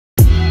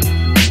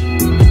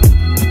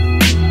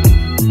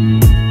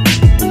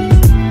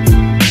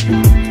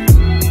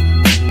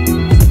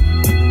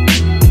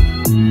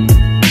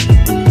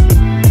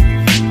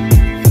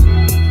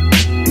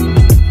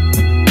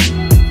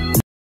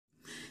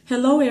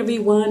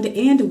everyone,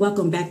 and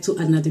welcome back to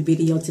another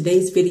video.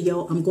 Today's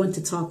video, I'm going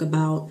to talk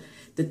about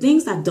the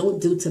things I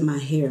don't do to my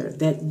hair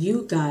that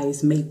you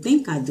guys may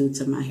think I do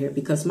to my hair,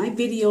 because my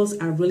videos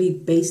are really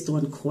based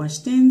on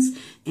questions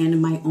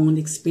and my own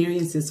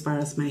experience as far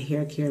as my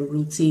hair care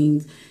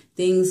routines,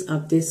 things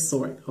of this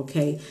sort.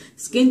 Okay,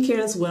 skincare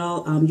as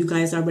well. You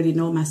guys already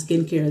know my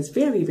skincare is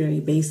very, very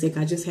basic.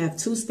 I just have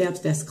 2 steps.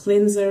 That's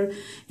cleanser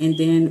and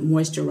then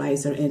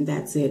moisturizer, and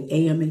that's it,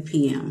 AM and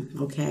PM.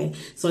 Okay,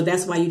 so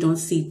that's why you don't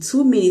see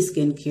too many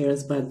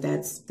skincares, but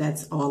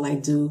that's all I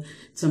do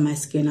to my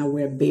skin. I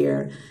wear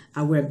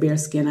bare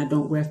skin. I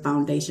don't wear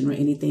foundation or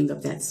anything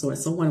of that sort.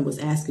 Someone was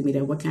asking me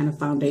that, what kind of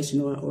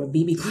foundation or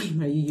BB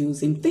cream are you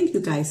using? Thank you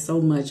guys so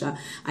much.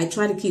 I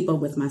try to keep up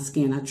with my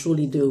skin. I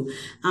truly do.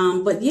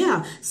 But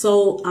yeah,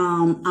 so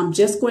I'm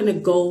just going to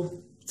go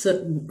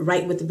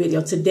right with the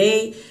video.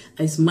 Today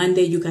is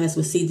Monday. You guys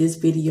will see this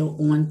video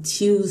on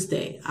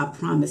Tuesday. I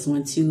promise,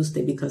 on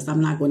Tuesday, because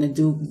I'm not going to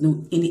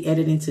do any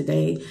editing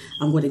today.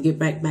 I'm going to get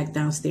back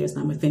downstairs and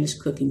I'm going to finish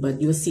cooking,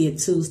 but you'll see it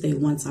Tuesday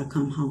once I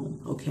come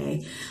home.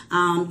 Okay.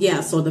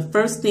 Yeah. So the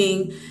first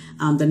thing,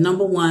 the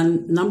number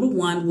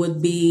one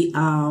would be,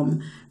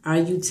 are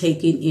you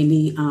taking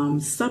any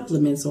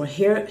supplements or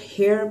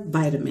hair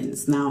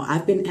vitamins? Now,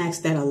 I've been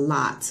asked that a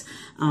lot.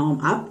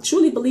 I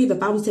truly believe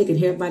if I was taking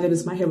hair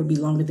vitamins, my hair would be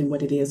longer than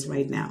what it is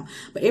right now.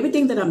 But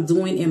everything that I'm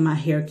doing in my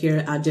hair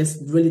care, I just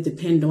really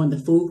depend on the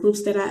food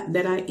groups that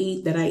I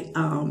eat, that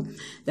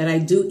I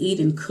do eat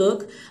and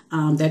cook.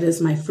 That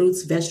is my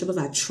fruits, vegetables.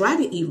 I try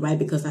to eat right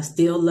because I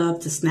still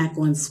love to snack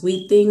on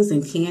sweet things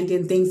and candy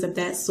and things of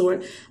that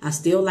sort. I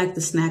still like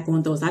to snack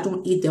on those. I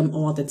don't eat them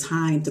all the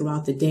time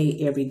throughout the day,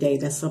 every day.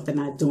 That's something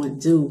I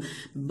don't do,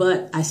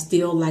 but I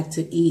still like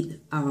to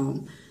eat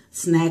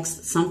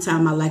snacks.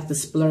 Sometimes I like to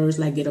splurge,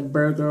 like get a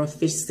burger or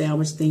fish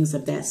sandwich, things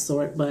of that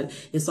sort. But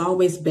it's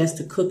always best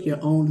to cook your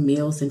own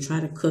meals and try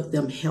to cook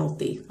them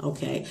healthy.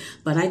 Okay,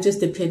 but I just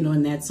depend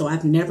on that. So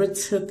I've never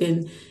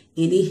taken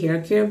any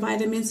hair care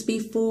vitamins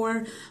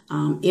before.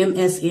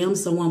 MSM,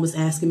 someone was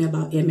asking me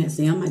about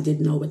MSM. I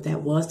didn't know what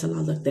that was till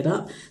I looked it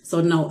up. So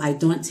no, I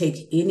don't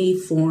take any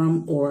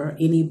form or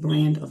any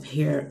brand of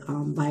hair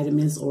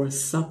vitamins or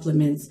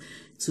supplements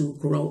to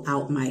grow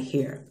out my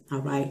hair. All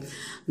right.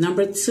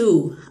 Number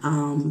 2,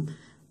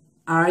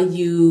 are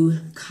you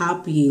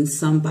copying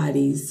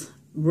somebody's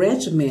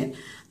regimen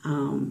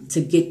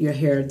to get your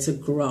hair to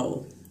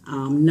grow?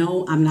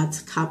 No, I'm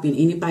not copying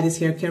anybody's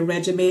hair care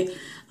regimen.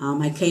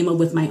 I came up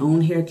with my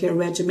own hair care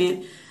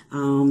regimen.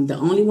 The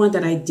only one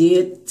that I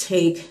did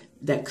take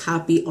that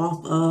copy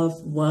off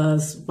of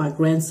was my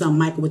grandson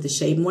Michael with the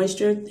Shea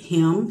Moisture,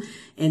 him.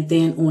 And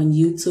then on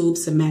YouTube,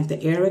 Samantha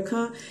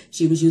Erica,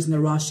 she was using the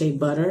raw shea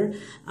butter.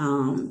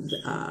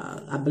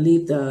 I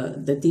believe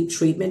the deep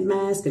treatment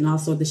mask and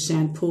also the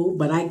shampoo.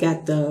 But I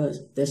got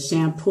the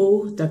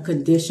shampoo, the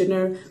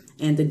conditioner,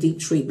 and the deep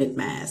treatment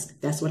mask.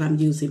 That's what I'm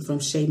using from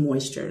Shea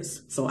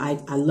Moistures. So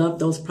I love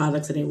those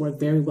products and they work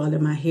very well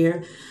in my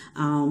hair.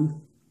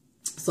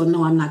 So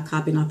no, I'm not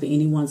copying off of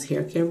anyone's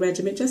hair care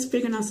regimen, just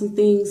figuring out some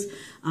things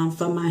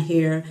for my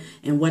hair.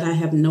 And what I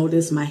have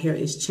noticed, my hair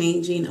is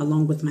changing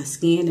along with my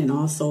skin and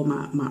also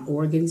my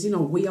organs. You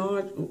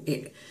know,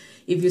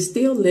 if you're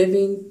still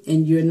living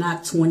and you're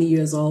not 20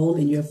 years old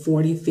and you're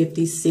 40,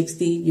 50,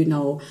 60, you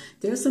know,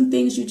 there's some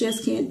things you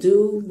just can't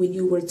do when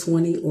you were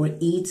 20 or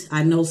eat.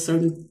 I know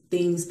certain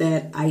things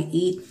that I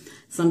eat,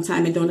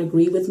 sometimes it don't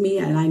agree with me.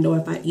 And I know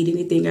if I eat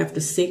anything after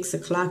 6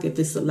 o'clock, if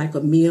it's like a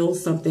meal,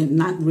 something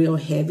not real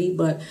heavy,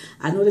 but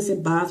I notice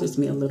it bothers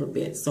me a little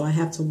bit. So I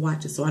have to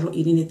watch it. So I don't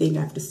eat anything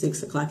after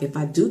 6 o'clock. If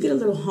I do get a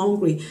little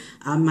hungry,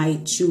 I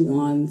might chew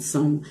on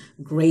some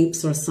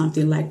grapes or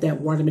something like that,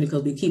 watermelon,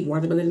 because we keep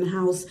watermelon in the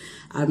house.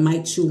 I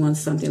might chew on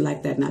something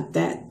like that. Now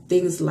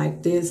things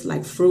like this,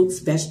 like fruits,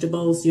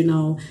 vegetables, you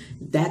know,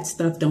 that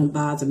stuff don't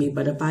bother me.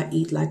 But if I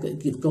eat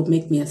go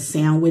make me a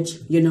sandwich,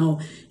 you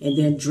know, and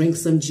then drink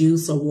some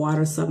juice or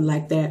water, something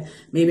like that,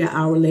 maybe an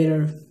hour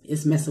later,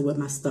 it's messing with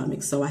my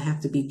stomach. So I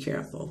have to be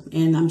careful.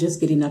 And I'm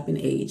just getting up in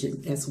age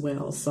as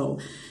well. So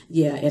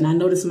yeah, and I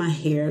notice my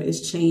hair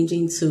is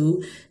changing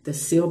too. The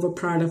silver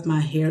part of my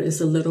hair is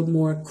a little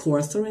more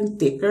coarser and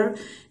thicker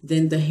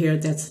than the hair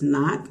that's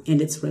not, and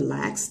it's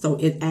relaxed. So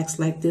it acts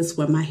like this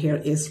when my hair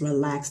is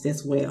relaxed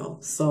as well.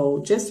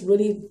 So just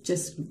really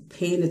just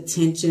paying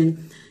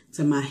attention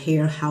to my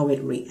hair, how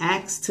it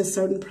reacts to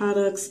certain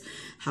products,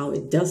 how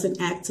it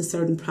doesn't act to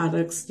certain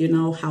products, you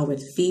know, how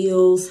it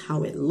feels,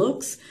 how it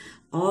looks.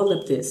 All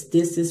of this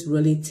is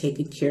really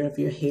taking care of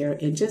your hair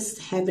and just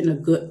having a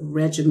good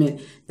regimen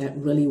that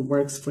really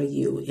works for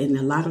you. And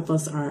a lot of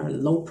us are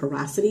low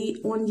porosity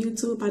on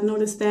YouTube. I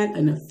noticed that,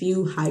 and a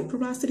few high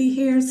porosity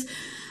hairs.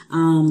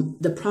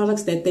 The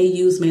products that they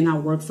use may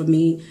not work for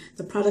me.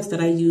 The products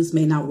that I use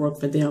may not work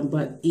for them.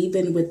 But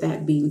even with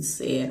that being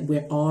said,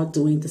 we're all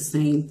doing the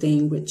same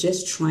thing. We're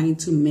just trying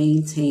to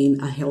maintain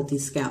a healthy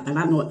scalp. And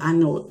I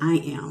know I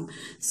am.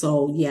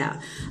 So yeah,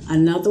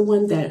 another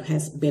one that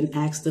has been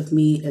asked of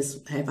me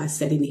is, have I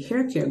set any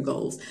hair care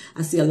goals?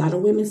 I see a lot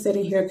of women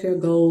setting hair care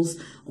goals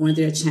on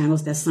their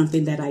channels. That's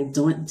something that I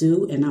don't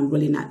do and I'm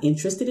really not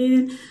interested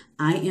in.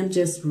 I am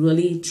just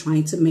really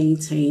trying to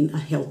maintain a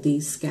healthy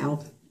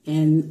scalp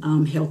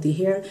and healthy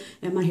hair,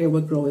 and my hair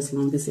will grow as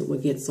long as it will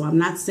get. So I'm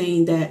not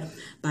saying that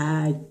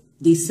by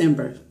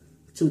December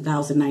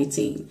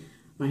 2019,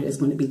 my hair is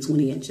going to be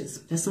 20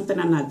 inches. That's something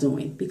I'm not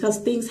doing because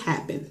things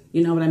happen.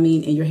 You know what I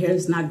mean? And your hair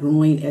is not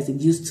growing as it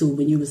used to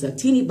when you was a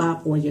teeny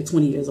bop or you're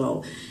 20 years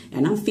old.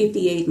 And I'm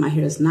 58. My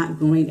hair is not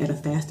growing at a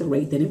faster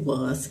rate than it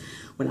was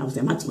when I was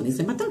in my 20s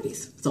and my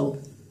 30s. So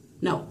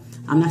no,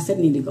 I'm not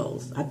setting any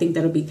goals. I think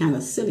that'll be kind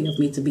of silly of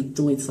me to be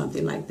doing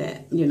something like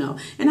that, you know.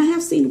 And I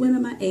have seen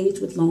women my age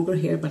with longer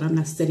hair, but I'm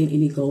not setting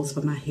any goals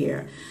for my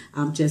hair.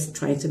 I'm just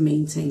trying to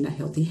maintain a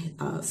healthy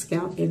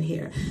scalp and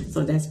hair.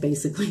 So that's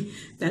basically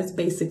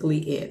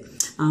it.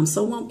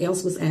 Someone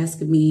else was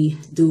asking me,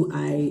 do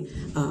I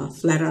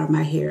flat iron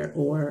my hair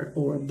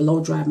or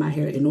blow dry my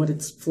hair in order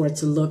for it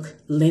to look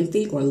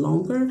lengthy or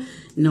longer?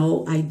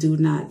 No, I do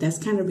not. That's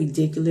kind of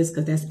ridiculous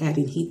because that's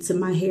adding heat to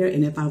my hair.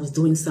 And if I was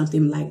doing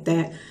something like that,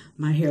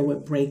 my hair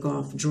would break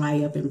off, dry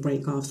up and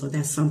break off. So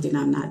that's something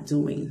I'm not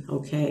doing.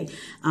 Okay.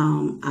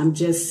 I'm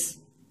just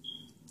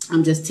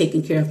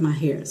taking care of my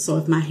hair. So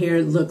if my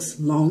hair looks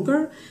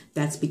longer,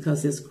 that's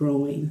because it's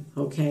growing.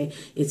 Okay.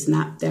 It's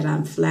not that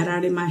I'm flat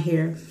ironing my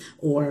hair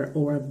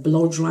or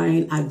blow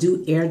drying. I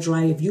do air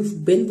dry. If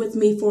you've been with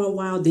me for a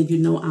while, then you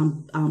know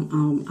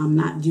I'm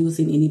not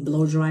using any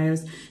blow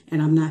dryers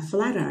and I'm not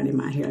flat ironing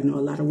my hair. I know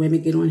a lot of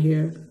women get on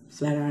here,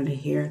 flat iron their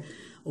hair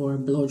or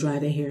blow dry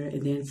their hair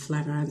and then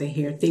flat iron their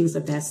hair, things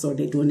of that sort.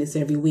 They're doing this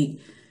every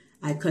week.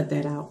 I cut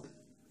that out.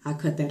 I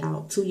cut that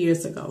out 2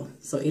 years ago.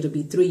 So it'll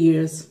be 3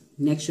 years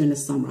next year in the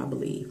summer, I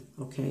believe.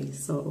 Okay,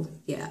 so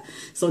yeah.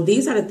 So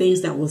these are the things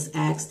that was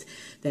asked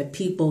that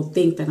people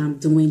think that I'm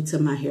doing to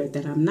my hair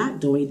that I'm not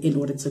doing in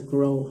order to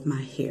grow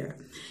my hair.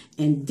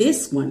 And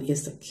this one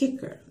is a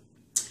kicker.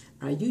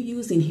 Are you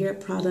using hair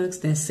products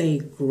that say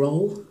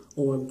grow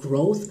or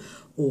growth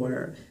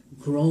or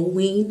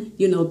growing?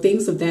 You know,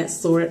 things of that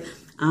sort.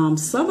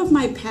 Some of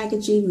my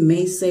packaging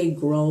may say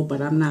grow,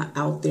 but I'm not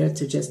out there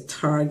to just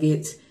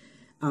target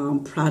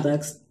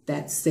products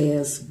that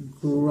says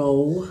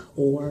grow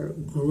or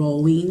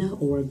growing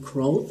or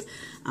growth.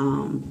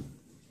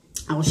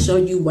 I'll show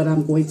you what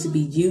I'm going to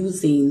be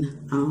using.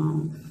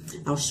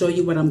 I'll show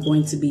you what I'm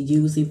going to be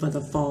using for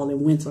the fall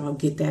and winter. I'll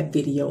get that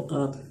video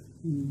up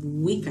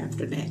week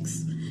after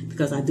next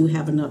because I do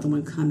have another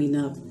one coming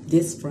up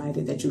this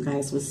Friday that you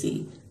guys will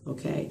see.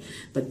 Okay,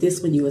 but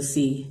this one you will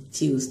see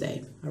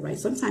Tuesday. All right,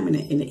 sometime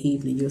in the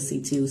evening you'll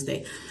see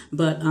Tuesday.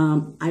 But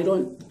I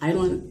don't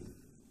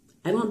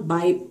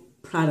buy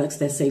products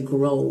that say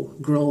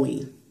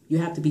growing. You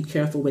have to be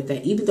careful with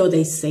that. Even though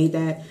they say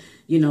that,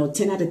 you know,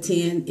 10 out of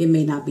 10, it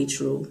may not be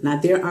true. Now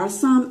there are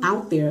some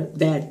out there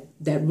that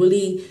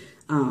really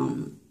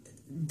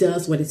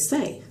does what it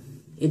say.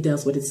 It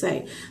does what it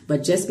say.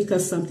 But just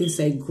because something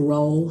say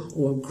grow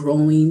or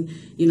growing,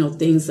 you know,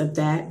 things of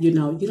that, you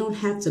know, you don't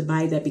have to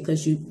buy that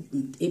because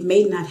it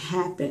may not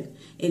happen.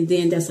 And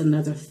then that's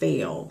another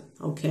fail,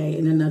 okay,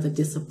 and another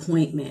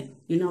disappointment.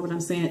 You know what I'm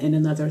saying? And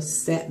another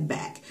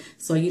setback.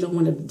 So you don't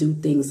want to do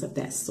things of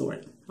that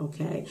sort.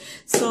 Okay,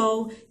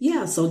 so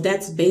yeah, so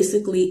that's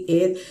basically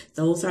it.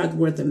 Those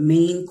were the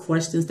main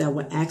questions that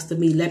were asked of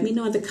me. Let me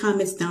know in the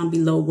comments down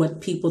below what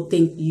people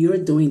think you're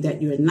doing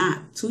that you're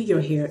not to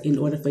your hair in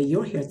order for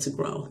your hair to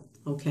grow.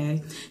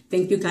 Okay,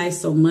 thank you guys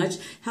so much.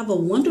 Have a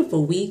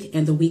wonderful week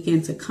and the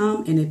weekend to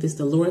come. And if it's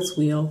the Lord's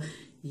will,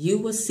 you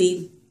will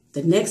see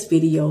the next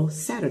video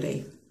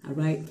Saturday. All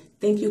right,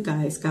 thank you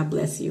guys. God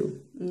bless you.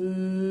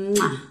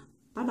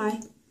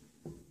 Bye-bye.